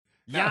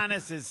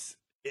Giannis is.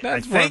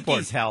 That's I more think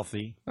important. He's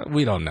healthy.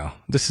 We don't know.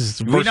 This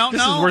is We don't This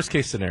know? is worst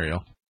case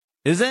scenario.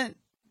 Is it?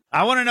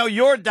 I want to know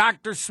your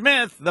Dr.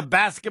 Smith, the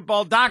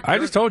basketball doctor. I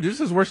just told you this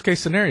is worst case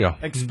scenario.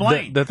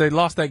 Explain. That they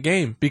lost that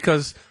game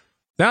because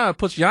now it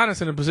puts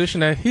Giannis in a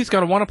position that he's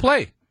going to want to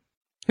play.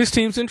 His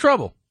team's in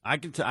trouble. I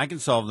can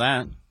solve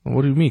that.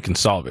 What do you mean you can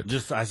solve it?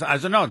 Just as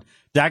a note,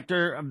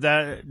 Dr.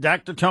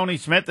 Tony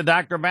Smith, the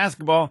doctor of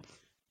basketball,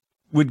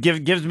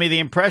 gives me the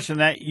impression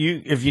that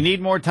if you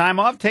need more time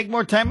off, take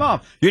more time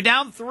off. You're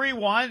down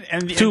 3-1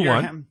 and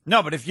 2-1.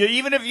 No, but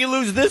even if you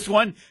lose this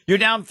one, you're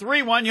down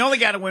 3-1. You only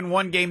got to win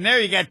one game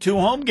there. You got 2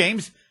 home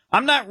games.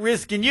 I'm not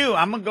risking you.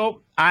 I'm gonna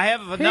go. I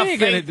have enough ain't faith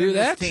gonna in do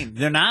this that. team.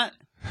 They're not.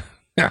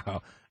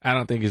 No, I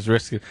don't think it's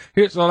risky.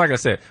 So like I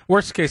said,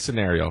 worst case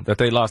scenario that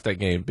they lost that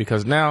game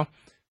because now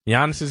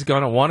Giannis is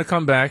going to want to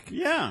come back.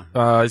 Yeah.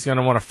 He's going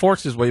to want to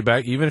force his way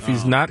back, even if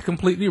he's not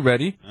completely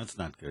ready. That's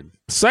not good.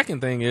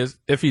 Second thing is,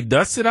 if he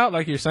does sit out,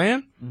 like you're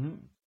saying,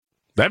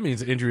 that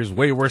means the injury is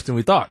way worse than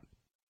we thought.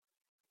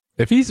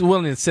 If he's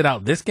willing to sit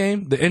out this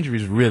game, the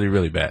injury is really,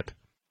 really bad.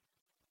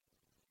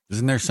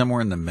 Isn't there somewhere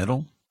in the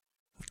middle?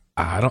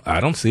 I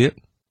don't see it.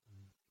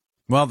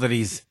 Well, that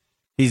he's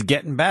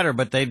getting better,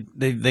 but they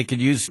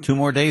could use 2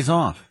 more days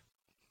off.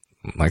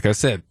 Like I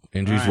said,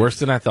 injury's worse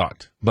than I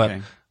thought. But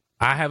Okay.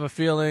 I have a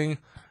feeling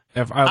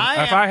if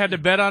I had to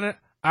bet on it,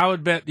 I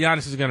would bet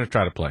Giannis is going to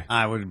try to play.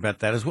 I would bet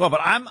that as well,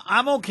 but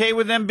I'm okay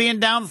with them being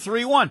down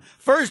 3-1.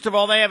 First of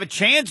all, they have a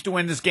chance to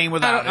win this game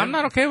without him. I'm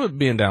not okay with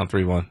being down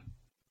 3-1.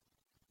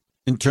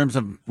 In terms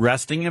of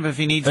resting him if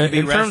he needs to be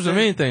In rested? terms of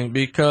anything,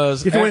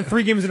 because You have to win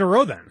 3 games in a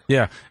row then.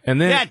 yeah, and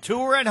then Yeah, 2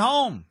 are at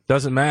home.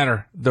 doesn't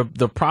matter.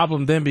 The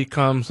problem then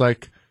becomes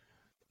like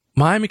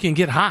Miami can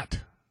get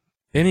hot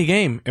any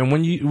game, and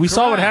when we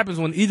saw what happens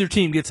when either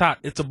team gets hot,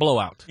 it's a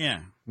blowout. Yeah,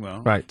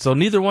 well. Right. So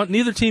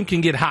neither team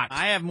can get hot.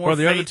 I have more or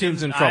the faith other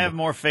team's in trouble. I have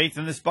more faith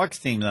in this Bucks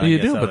team than You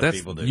I guess do, other but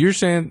people do. you're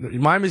saying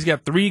Miami's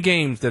got 3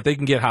 games that they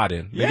can get hot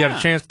in. They got Yeah.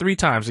 a chance 3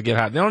 times to get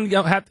hot. They only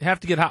have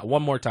to get hot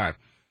 1 more time.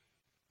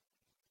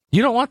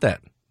 You don't want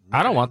that.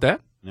 I don't want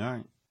that. All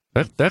right.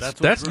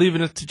 That's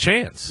leaving it to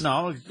chance.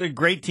 No, the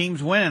great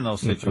teams win in those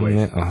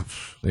situations.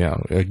 Yeah.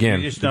 Again,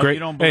 You just don't- you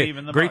don't believe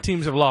in the great Bucks.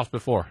 teams have lost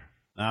before.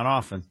 Not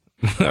often.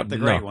 Not the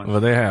great ones. Well,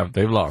 they have.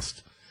 They've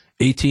lost.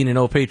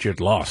 18-0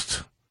 Patriots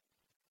lost.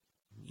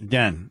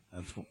 Again,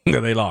 that's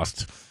They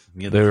lost.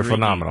 you get They the were 3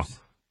 phenomenal. games.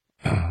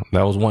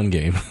 That was one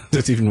game.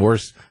 That's even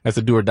worse. That's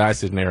a do-or-die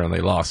scenario, and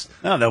they lost.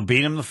 No, they'll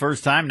beat them the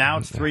first time. Now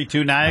it's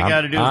 3-2. Now you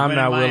got to do is win in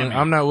Miami.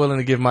 I'm not willing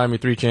to give Miami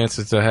 3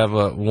 chances to have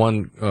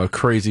one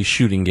crazy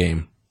shooting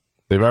game.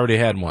 They've already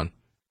had one.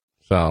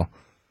 So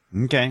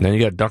Okay. then you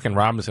got Duncan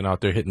Robinson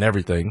out there hitting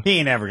everything. He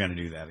ain't ever going to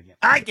do that again.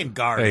 I can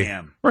guard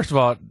him. First of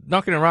all,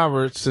 Duncan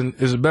Robertson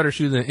is a better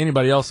shooter than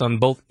anybody else on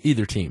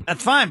either team.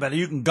 That's fine, but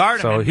you can guard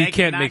him. So and he make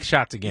can't him make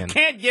shots again. You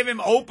can't give him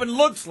open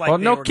looks like Well,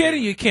 they no were kidding,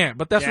 doing. you can't.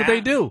 But that's what Yeah.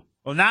 they do.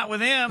 Well, not with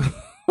him.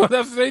 Well,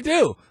 that's what they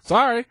do.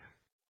 Sorry.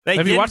 They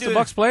Have you did watched do the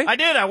Bucks play? I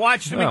did. I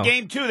watched them Oh. in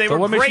game 2. They So were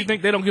what great. makes you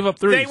think they don't give up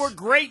threes? They were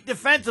great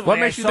defensively. What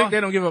makes you think they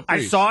don't give up I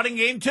threes? saw it in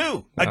game 2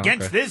 Oh,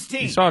 against okay. this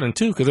team. You saw it in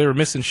 2 because they were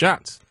missing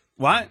shots.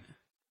 What?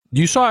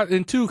 You saw it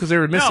in 2 because they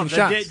were missing No,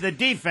 shots. the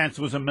defense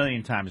was a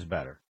million times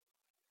better.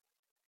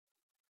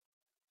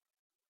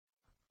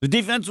 The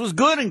defense was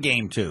good in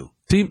game 2.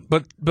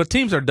 But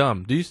teams are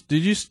dumb. Do you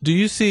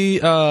see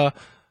what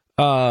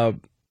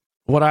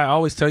I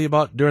always tell you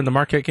about during the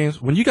Marquette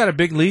games? When you got a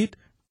big lead,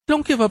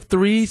 don't give up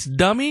threes,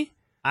 dummy.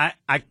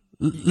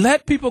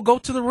 Let people go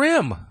to the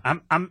rim.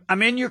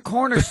 I'm in your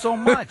corner so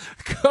much.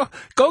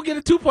 Go get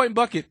a 2-point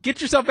bucket.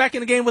 Get yourself back in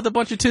the game with a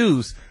bunch of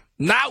 2s,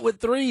 not with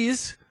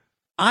 3s.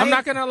 I'm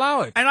not going to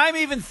allow it. And I'm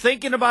even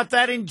thinking about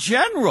that in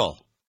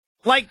general.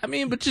 Like, I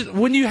mean, but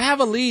when you have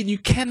a lead, you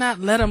cannot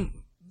let them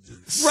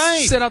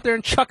sit out there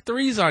and chuck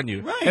 3s on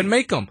you and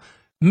make them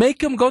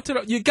go to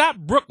the. You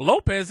got Brooke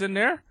Lopez in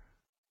there.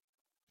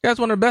 Guy's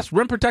one of the best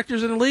rim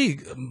protectors in the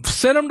league.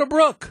 Send him to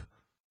Brooke.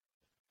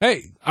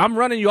 Hey, I'm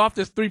running you off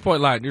this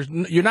 3-point line.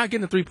 You're not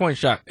getting a 3-point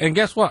shot. And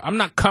guess what? I'm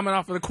not coming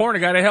off of the corner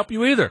guy to help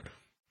you either.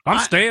 I'm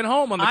staying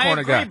home on the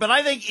corner guy. But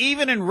I think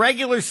even in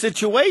regular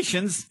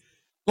situations,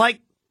 like,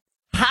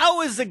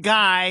 how does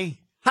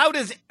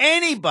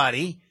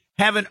anybody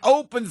have an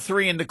open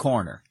 3 in the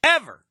corner?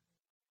 Ever?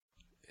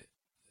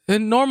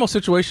 In normal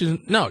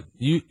situations, no.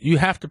 You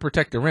have to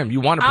protect the rim.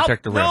 You want to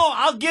protect the rim. No,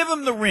 I'll give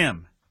him the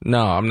rim.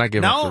 No, I'm not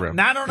giving up the rim.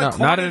 Not on a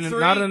corner 3?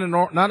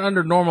 Not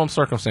under normal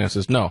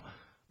circumstances, no.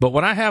 But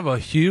when I have a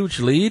huge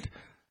lead,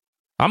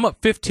 I'm up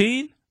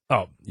 15.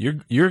 Oh, you're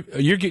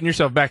getting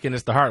yourself back in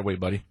this the hard way,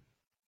 buddy.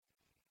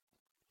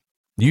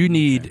 You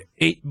need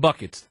 8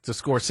 buckets to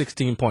score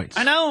 16 points.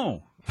 I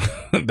know.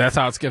 That's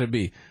how it's going to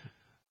be.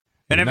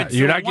 And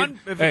you're not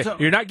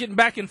getting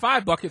back in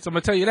 5 buckets. I'm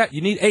going to tell you that. You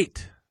need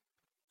 8.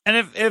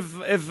 And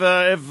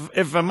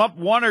if I'm up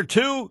 1 or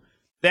 2,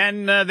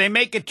 then they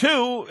make it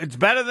 2. It's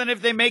better than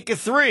if they make it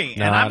 3.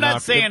 And I'm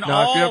not saying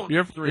all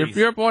threes. If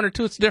you're up 1 or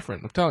 2, it's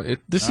different. I'm telling you.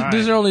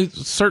 These are only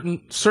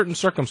certain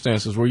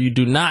circumstances where you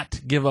do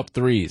not give up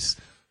 3s.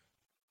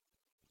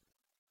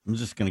 I'm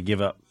just going to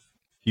give up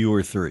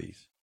fewer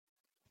threes.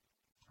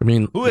 I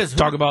mean,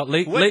 talk about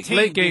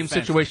late game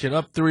situation,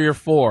 up 3 or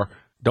 4.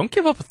 Don't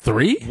give up a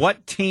 3.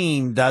 What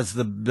team does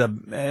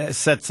the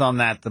sets on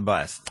that the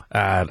best?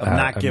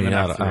 Not giving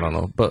up threes? I don't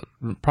know. But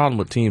the problem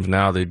with teams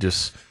now, they're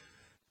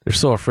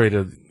so afraid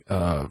of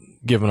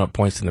giving up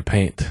points in the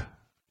paint.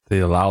 They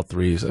allow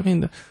threes. I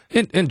mean,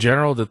 in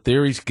general, the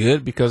theory's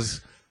good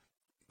because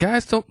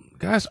guys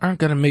aren't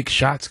going to make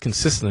shots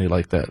consistently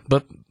like that.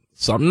 But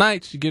some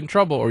nights you get in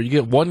trouble, or you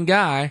get one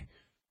guy.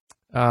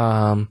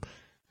 And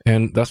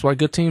that's why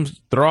good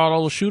teams throw out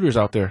all the shooters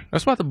out there.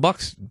 That's why the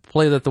Bucks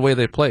play that the way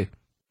they play.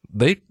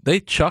 They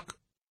chuck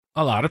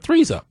a lot of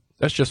threes up.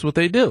 That's just what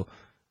they do.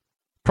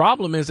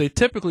 Problem is they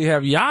typically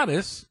have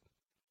Giannis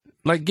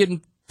like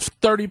getting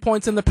 30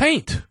 points in the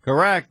paint.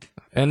 Correct.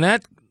 And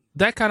that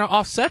kind of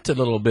offsets it a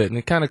little bit, and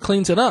it kind of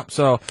cleans it up,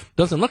 so it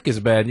doesn't look as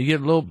bad. You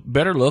get a little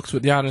better looks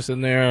with Giannis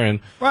in there,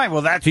 and right.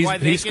 Well, that's why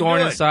he's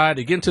scoring inside.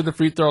 He gets to the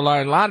free throw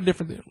line. A lot of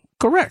different things.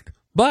 Correct,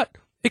 but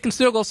it can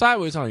still go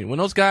sideways on you. When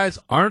those guys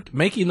aren't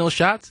making those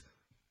shots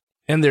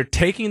and they're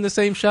taking the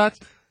same shots,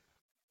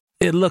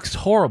 it looks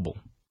horrible.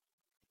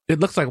 It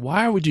looks like,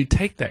 why would you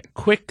take that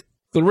quick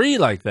 3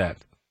 like that?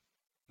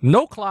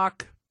 No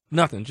clock,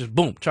 nothing. Just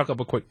boom, chuck up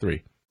a quick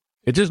 3.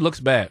 It just looks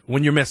bad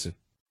when you're missing.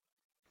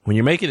 When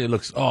you're making it, it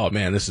looks, oh,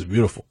 man, this is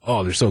beautiful.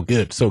 Oh, they're so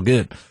good, so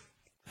good.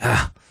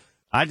 I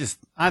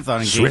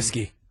thought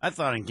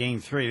in game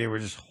 3 they were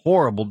just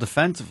horrible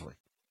defensively.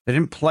 They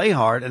didn't play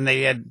hard, and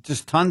they had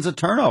just tons of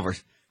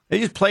turnovers. They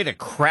just played a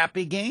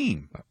crappy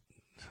game.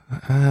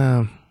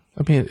 I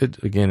mean,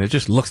 it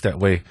just looks that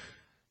way.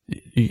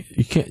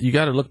 You can't. You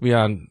got to look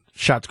beyond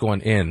shots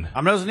going in.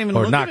 I wasn't even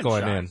or looking not at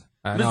going shots.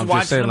 in. I'm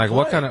just saying, like,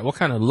 what kind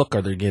of look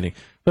are they getting?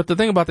 But the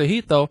thing about the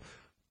Heat, though,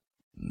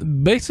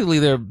 basically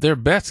their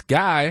best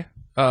guy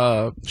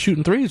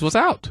shooting threes was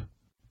out.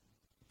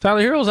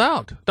 Tyler Hero's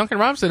out. Duncan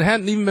Robinson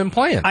hadn't even been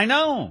playing. I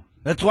know.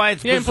 That's why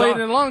it's he hasn't played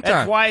in a long time.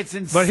 That's why it's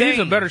insane. But he's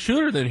a better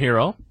shooter than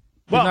Hero.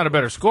 He's not a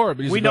better scorer,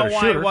 but he's a better shooter.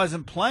 We know why he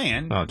wasn't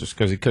playing. No, just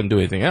because he couldn't do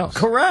anything else.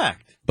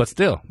 Correct. But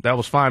still, that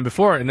was fine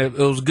before, and it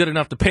was good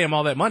enough to pay him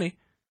all that money.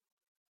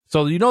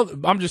 So,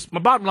 my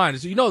bottom line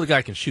is, the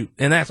guy can shoot,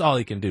 and that's all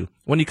he can do.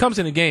 When he comes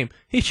in a game,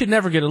 he should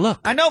never get a look.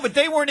 I know, but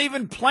they weren't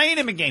even playing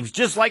him in games.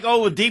 Just like,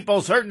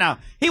 Oladipo's hurt now.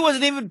 He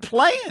wasn't even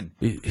playing.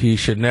 He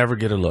should never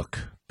get a look,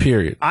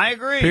 period. I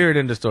agree. Period,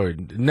 end of story.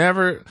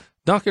 Never.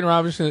 Duncan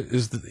Robinson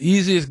is the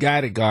easiest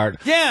guy to guard.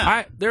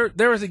 Yeah.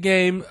 There was a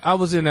game, I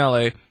was in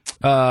L.A.,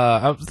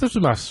 this was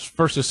my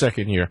first or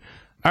second year.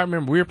 I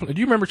remember do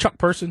you remember Chuck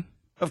Person?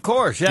 Of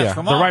course, yes, yeah,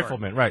 from the Auburn.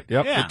 rifleman, right?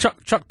 Yep. Yeah.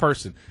 Chuck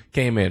Person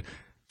came in.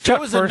 There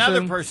was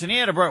another person. He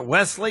had a brother,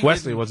 Wesley.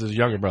 Wesley was his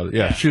younger brother.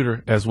 Yeah,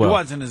 shooter as well. He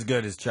wasn't as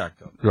good as Chuck,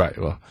 though. Right.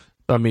 Well,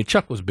 I mean,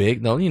 Chuck was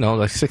big. No,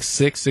 like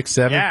 6'6",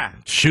 6'7". Yeah.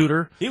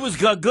 Shooter. He was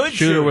a good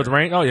shooter with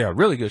range. Oh yeah,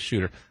 really good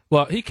shooter.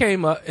 Well, he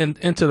came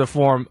into the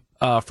form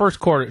first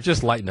quarter,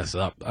 just lighting us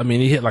up. I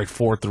mean, he hit like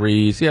 4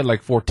 threes. He had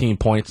like 14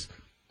 points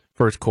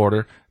first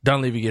quarter.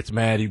 Dunleavy gets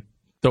mad.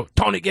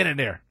 Tony, get in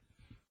there.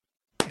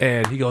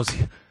 And he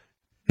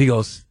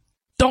goes,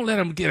 don't let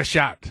him get a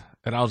shot.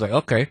 And I was like,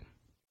 okay.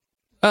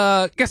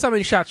 Guess how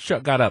many shots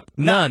Chuck got up?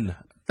 None.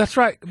 That's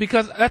right,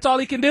 because that's all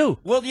he can do.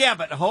 Well, yeah,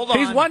 but hold on.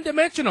 He's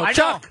one-dimensional.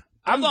 Chuck,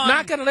 I'm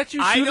not going to let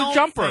you shoot a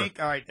jumper.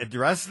 All right,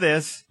 address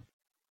this.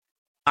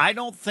 I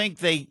don't think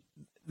they,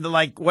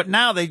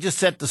 they just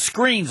set the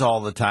screens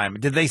all the time.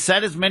 Did they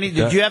set as many?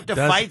 Did you have to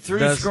fight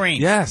through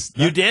screens? Yes.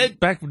 You did?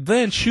 Back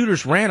then,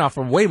 shooters ran off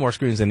of way more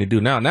screens than they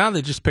do now. Now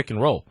they just pick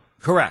and roll.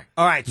 Correct.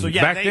 All right. So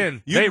yeah, back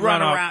then they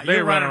run around.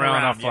 They run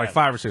around off like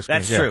 5 or 6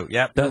 screens. That's true.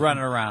 Yep. They're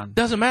running around.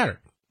 Doesn't matter.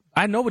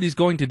 I know what he's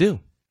going to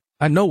do.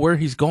 I know where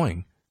he's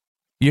going.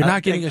 You're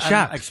not getting a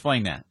shot.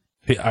 Explain that.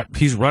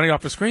 He's running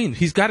off a screen.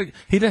 He's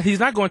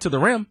not going to the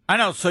rim. I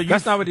know. So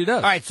that's not what he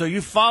does. All right. So you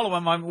follow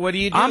him. What do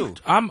you do?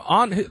 I'm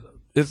on his.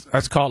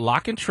 It's called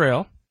lock and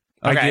trail.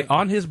 Okay. I get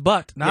on his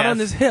butt, not on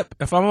his hip.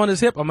 If I'm on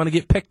his hip, I'm going to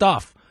get picked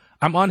off.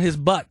 I'm on his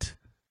butt.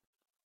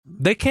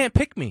 They can't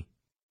pick me.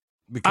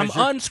 Because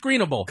I'm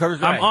unscreenable.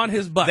 Right. I'm on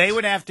his butt. They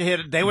would have to hit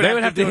it. They would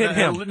have to hit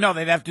him. No,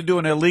 they'd have to do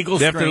an illegal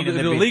screen. They have to do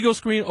an illegal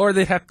screen, or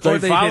they have to follow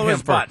hit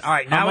his him butt. first. All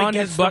right, now he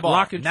gets the ball.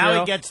 Lock and trail. Now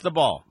he gets the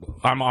ball.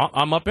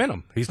 I'm up in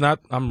him. He's not.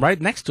 I'm right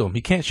next to him.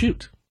 He can't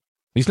shoot.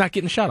 He's not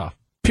getting shot off.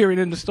 Period.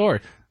 In the story.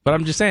 But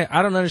I'm just saying,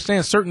 I don't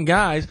understand certain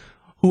guys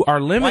who are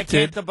limited. Why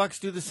can't the Bucks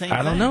do the same thing?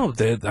 I don't know.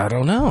 I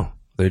don't know.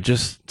 They're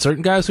just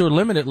certain guys who are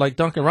limited, like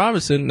Duncan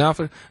Robinson. Now, if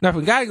a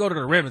guy go to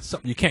the rim, it's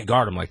something you can't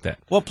guard him like that.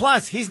 Well,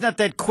 plus he's not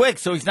that quick,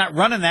 so he's not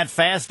running that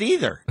fast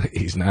either.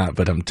 He's not,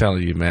 but I'm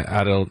telling you, man,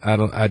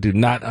 I do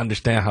not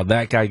understand how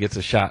that guy gets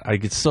a shot. I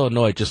get so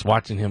annoyed just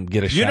watching him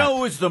get a shot. You know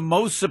who was the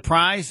most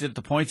surprised at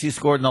the points he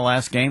scored in the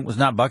last game? Was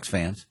not Bucks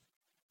fans.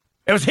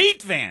 It was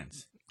Heat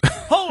fans.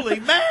 Holy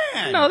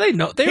man! No, they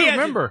know. They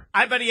remember.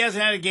 I bet he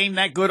hasn't had a game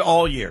that good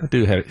all year.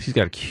 Dude, he's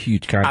got a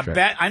huge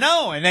contract. I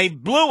know, and they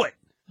blew it.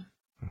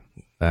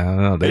 I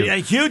don't know.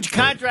 A huge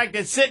contract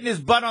that's sitting his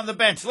butt on the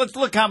bench. Let's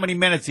look how many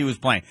minutes he was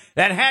playing.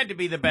 That had to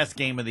be the best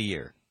game of the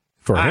year.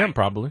 For him,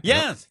 probably.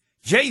 Yes.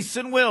 Yep.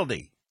 Jason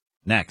Wilde.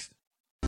 Next.